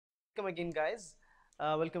welcome again, guys.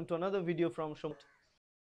 Welcome to another video from Shomu.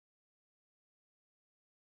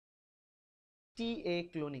 TA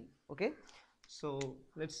cloning. Okay, so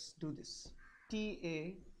let's do this.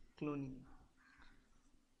 TA cloning.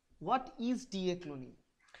 What is TA cloning?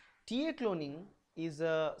 TA cloning is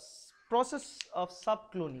a process of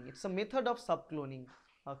subcloning. It's a method of subcloning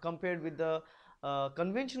compared with the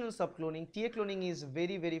conventional subcloning. TA cloning is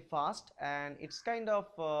very fast and it's kind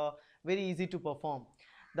of very easy to perform.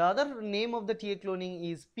 The other name of the TA cloning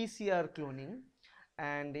is PCR cloning,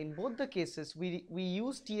 and in both the cases we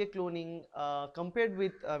use TA cloning compiled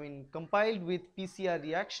with PCR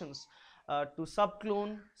reactions to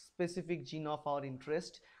subclone specific gene of our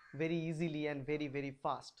interest very easily and very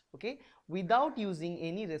fast, okay, without using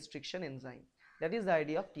any restriction enzyme. That is the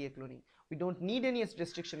idea of TA cloning. We don't need any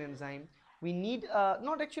restriction enzyme. We need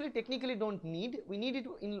not actually technically don't need, we need it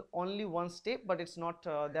in only one step, but it's not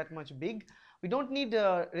that much big. We don't need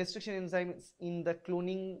restriction enzymes in the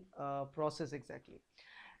cloning process exactly.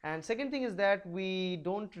 And second thing is that we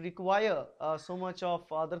don't require so much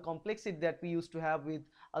of other complexity that we used to have with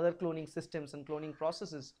other cloning systems and cloning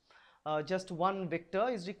processes. Just one vector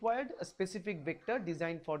is required, a specific vector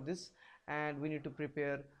designed for this, and we need to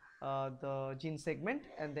prepare the gene segment,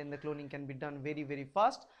 and then the cloning can be done very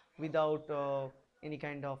fast without any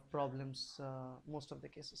kind of problems most of the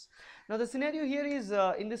cases. Now the scenario here is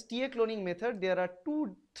in this TA cloning method there are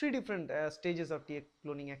three different stages of TA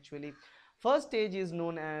cloning actually. First stage is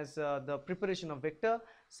known as the preparation of vector,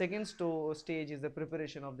 second stage is the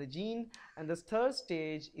preparation of the gene, and the third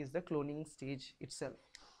stage is the cloning stage itself.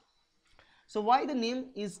 So why the name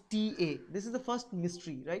is TA? This is the first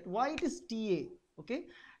mystery, right? Why it is TA? Okay,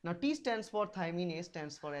 now T stands for thymine, A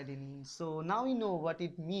stands for adenine. So now we know what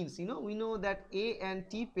it means. We know that A and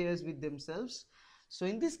T pairs with themselves. So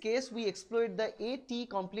in this case we exploit the AT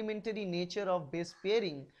complementary nature of base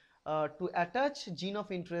pairing to attach gene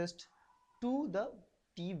of interest to the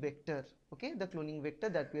T vector, okay, the cloning vector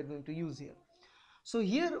that we are going to use here. So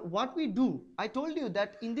here what we do, I told you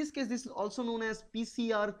that in this case this is also known as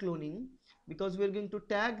PCR cloning, because we are going to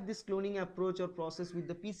tag this cloning approach or process with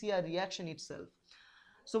the PCR reaction itself.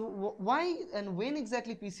 So why and when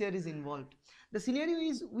exactly PCR is involved? The scenario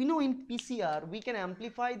is, we know in PCR we can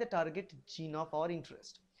amplify the target gene of our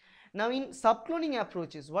interest. Now in subcloning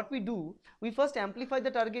approaches, what we do, we first amplify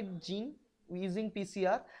the target gene using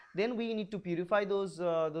PCR, then we need to purify those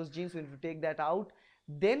genes, we need to take that out,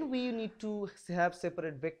 then we need to have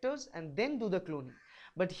separate vectors and then do the cloning.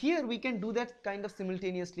 But here we can do that kind of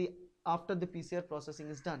simultaneously after the PCR processing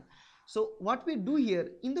is done. So what we do here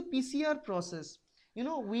in the PCR process,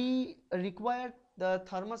 we require the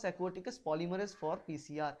thermus aquaticus polymerase for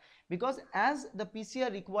PCR, because as the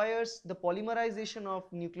PCR requires the polymerization of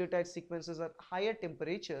nucleotide sequences at higher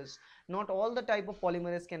temperatures, not all the type of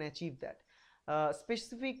polymerase can achieve that.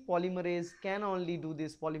 Specific polymerase can only do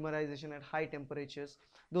this polymerization at high temperatures.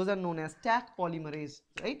 Those are known as Taq polymerase,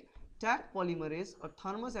 right? Taq polymerase or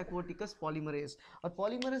thermus aquaticus polymerase, or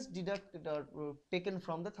polymerase taken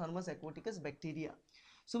from the thermus aquaticus bacteria.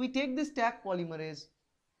 So we take this Taq polymerase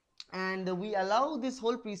and we allow this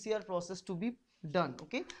whole PCR process to be done,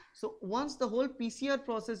 okay. So once the whole PCR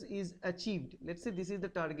process is achieved, let's say this is the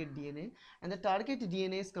target DNA and the target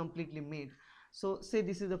DNA is completely made. So say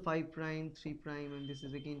this is the 5 prime 3 prime and this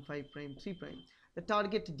is again 5 prime 3 prime, the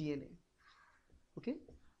target DNA, okay.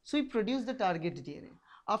 So we produce the target DNA.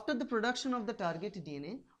 After the production of the target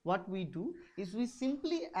DNA, what we do is we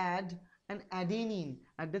simply add an adenine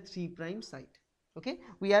at the 3 prime site, okay.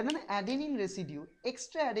 We add an adenine residue,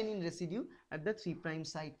 extra adenine residue at the 3 prime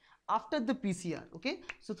site after the PCR, okay.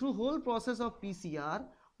 So through whole process of PCR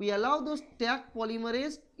we allow those Taq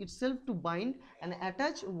polymerase itself to bind and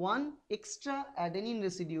attach one extra adenine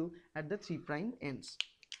residue at the 3 prime ends.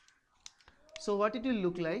 So what it will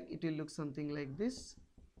look like, it will look something like this,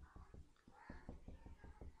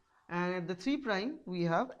 and at the 3 prime we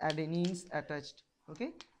have adenines attached, okay.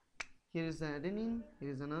 Here is the adenine, here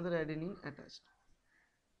is another adenine attached.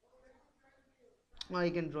 Now I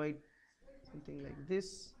can draw it something like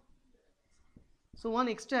this. So one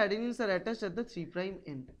extra adenines are attached at the 3 prime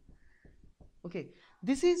end, okay.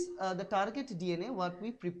 This is the target DNA what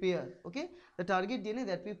we prepare, okay, the target DNA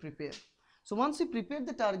that we prepare. So once we prepare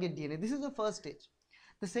the target DNA, this is the first stage.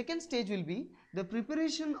 The second stage will be the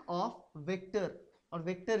preparation of vector or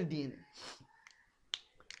vector DNA.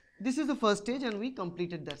 This is the first stage and we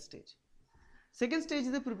completed that stage. Second stage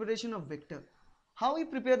is the preparation of vector. How we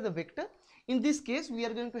prepare the vector? In this case we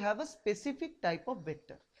are going to have a specific type of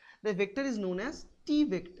vector. The vector is known as T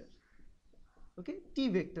vector, okay, T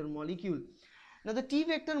vector molecule. Now the T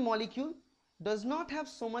vector molecule does not have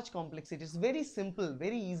so much complexity. It's very simple,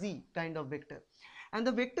 very easy kind of vector, and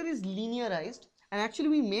the vector is linearized, and actually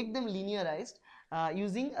we make them linearized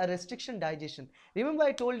using a restriction digestion. Remember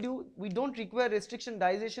I told you we don't require restriction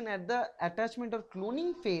digestion at the attachment or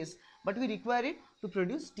cloning phase, but we require it to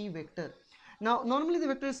produce T vector. Now normally the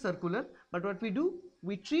vector is circular, but what we do,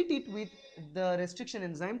 we treat it with the restriction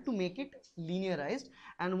enzyme to make it linearized,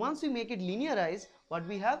 and once we make it linearized, what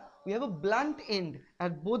we have a blunt end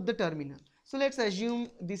at both the terminal. So let's assume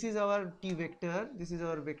this is our T vector, this is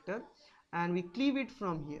our vector, and we cleave it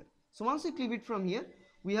from here. So once we cleave it from here,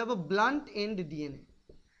 we have a blunt end DNA.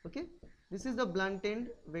 Okay, this is the blunt end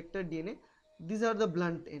vector DNA. These are the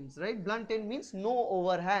blunt ends, right? Blunt end means no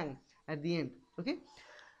overhang at the end. Okay,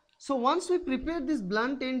 so once we prepare this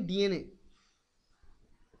blunt end DNA,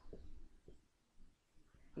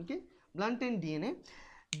 okay, blunt end DNA,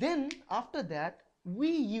 then after that we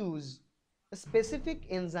use a specific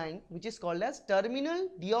enzyme which is called as terminal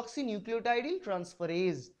deoxynucleotidyl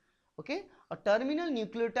transferase. Okay, a terminal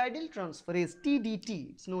nucleotidyl transferase,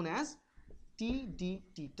 TDT, it's known as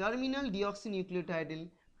TDT, terminal deoxynucleotidyl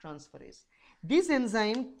transferase. This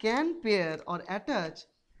enzyme can pair or attach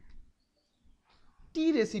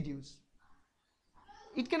T residues.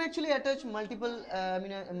 It can actually attach multiple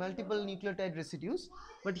nucleotide residues,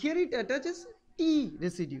 but here it attaches T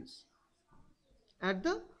residues at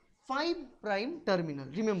the 5' terminal.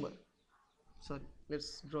 Remember, sorry,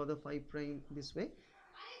 let's draw the 5' this way.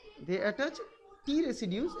 They attach T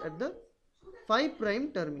residues at the 5'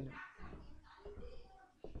 terminal.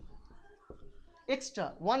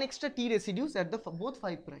 One extra T residues at the both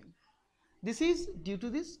 5'. This is due to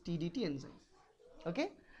this TDT enzyme.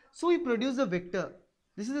 Okay, so we produce the vector.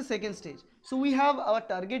 This is the second stage. So we have our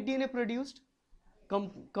target DNA produced,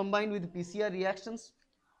 combined with PCR reactions.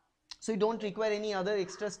 So you don't require any other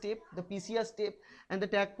extra step. The PCR step and the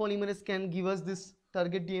Taq polymerase can give us this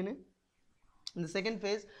target DNA. In the second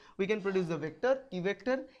phase, we can produce the vector, T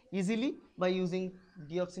vector, easily by using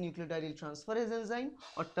deoxynucleotidyl transferase enzyme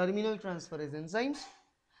or terminal transferase enzymes.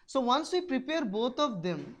 So once we prepare both of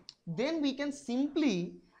them, then we can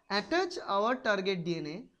simply attach our target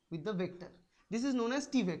DNA with the vector. This is known as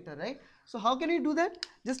T vector, right? So how can we do that?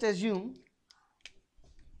 Just assume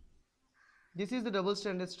this is the double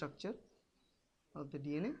stranded structure of the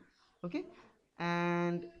DNA, okay,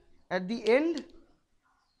 and at the end,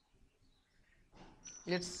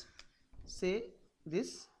 let's say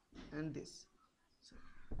this and this. So,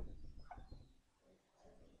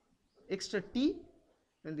 extra T,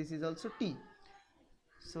 and this is also T.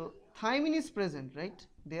 So thymine is present, right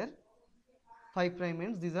there, 5'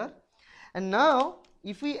 ends these are, and now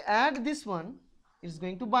if we add this one, it's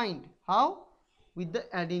going to bind. How? With the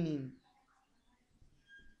adenine.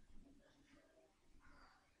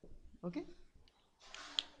 Okay,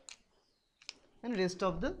 and rest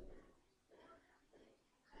of the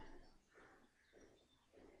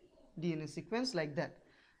DNA sequence like that.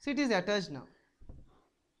 So it is attached now.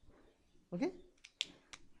 Okay,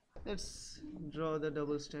 let's draw the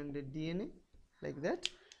double stranded DNA like that,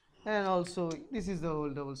 and also this is the whole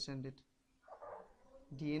double stranded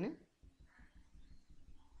DNA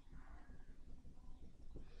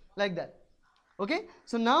like that. Okay,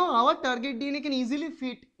 so now our target DNA can easily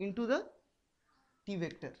fit into the T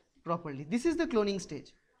vector properly. This is the cloning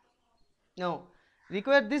stage. Now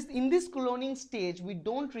require this, in this cloning stage we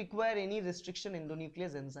don't require any restriction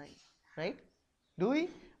endonuclease enzyme, right? Do we?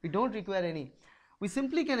 We don't require any. We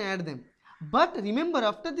simply can add them. But remember,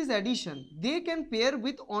 after this addition, they can pair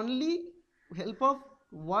with only help of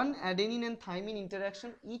one adenine and thymine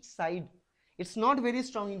interaction each side. It's not very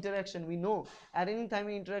strong interaction. We know adenine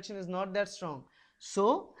thymine interaction is not that strong.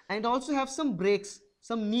 So, and also have some breaks,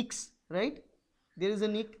 some nicks, right? There is a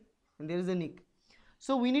nick and there is a nick.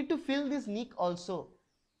 So we need to fill this nick also,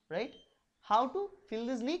 right? How to fill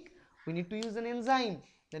this nick? We need to use an enzyme.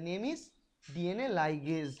 The name is DNA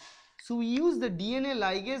ligase. So we use the DNA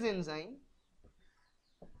ligase enzyme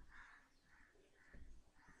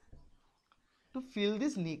to fill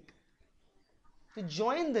this nick, to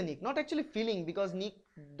join the nick, not actually filling, because nick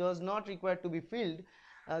does not require to be filled.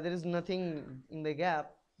 There is nothing in the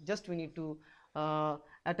gap, just we need to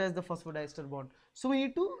attach the phosphodiester bond. So we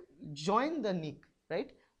need to join the nick,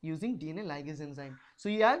 right, using DNA ligase enzyme. So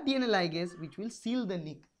you add DNA ligase which will seal the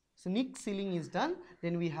nick. So nick sealing is done,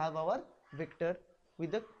 then we have our vector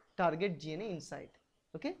with the target DNA inside.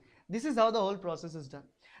 Okay, this is how the whole process is done.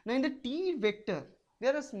 Now in the T vector,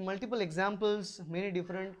 there are multiple examples, many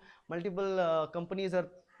different multiple companies are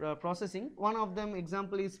processing. One of them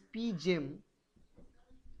example is PGEM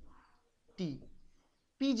T.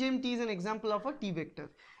 PGEM T is an example of a T vector.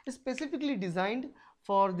 It's specifically designed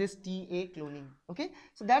for this TA cloning. Okay,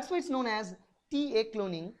 so that's why it's known as TA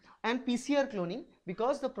cloning and PCR cloning,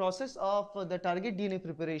 because the process of the target DNA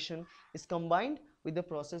preparation is combined with the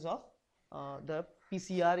process of the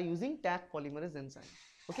PCR using Taq polymerase enzyme.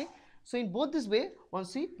 Okay, so in both this way,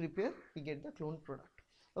 once we prepare, we get the cloned product.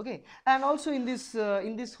 Okay, and also in this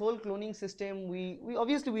whole cloning system, we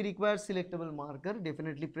obviously we require selectable marker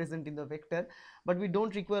definitely present in the vector, but we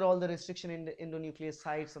don't require all the restriction in the endonuclease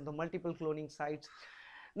sites and the multiple cloning sites.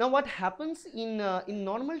 Now what happens in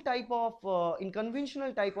normal type of in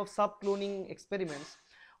conventional type of subcloning experiments,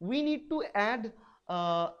 we need to add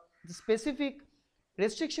the specific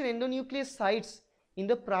restriction endonuclease sites in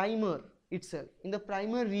the primer itself, in the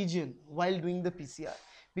primer region, while doing the PCR,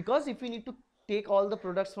 because if we need to take all the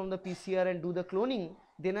products from the PCR and do the cloning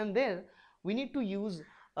then and there, we need to use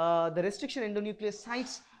the restriction endonuclease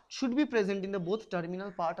sites should be present in the both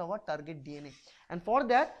terminal part of our target DNA, and for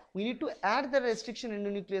that we need to add the restriction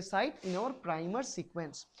endonuclease site in our primer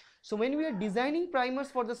sequence. So when we are designing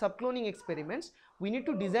primers for the subcloning experiments, we need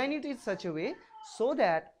to design it in such a way so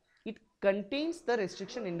that it contains the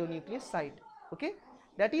restriction endonuclease site. Okay,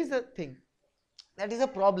 that is the thing, that is a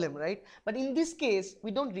problem, right? But in this case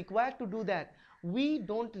we don't require to do that. We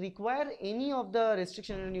don't require any of the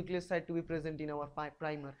restriction endonuclease site to be present in our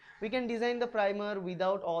primer. We can design the primer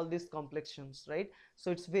without all these complexions, right? So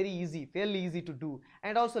it's very easy, fairly easy to do,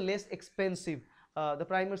 and also less expensive. The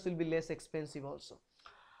primers will be less expensive also.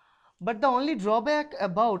 But the only drawback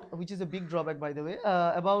about, which is a big drawback by the way,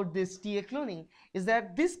 about this TA cloning is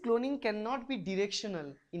that this cloning cannot be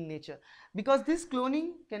directional in nature, because this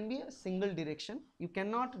cloning can be a single direction. You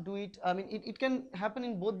cannot do it, I mean it can happen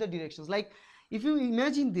in both the directions. Like if you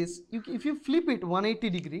imagine this, if you flip it 180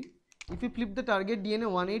 degree, if you flip the target DNA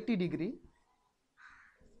 180 degree,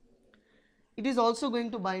 it is also going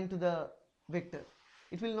to bind to the vector.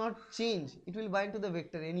 It will not change, it will bind to the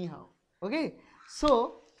vector anyhow. Okay,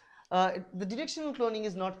 so the directional cloning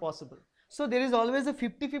is not possible. So there is always a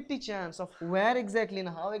 50-50 chance of where exactly and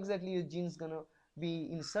how exactly your gene is gonna be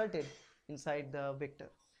inserted inside the vector.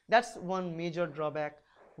 That's one major drawback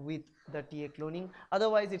with the TA cloning.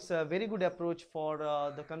 Otherwise it's a very good approach for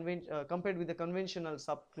compared with the conventional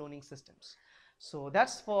sub-cloning systems. So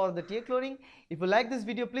that's for the TA cloning. If you like this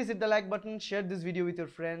video, please hit the like button, share this video with your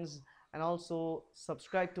friends, and also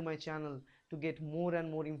subscribe to my channel to get more and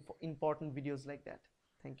more important videos like that.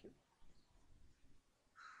 Thank you.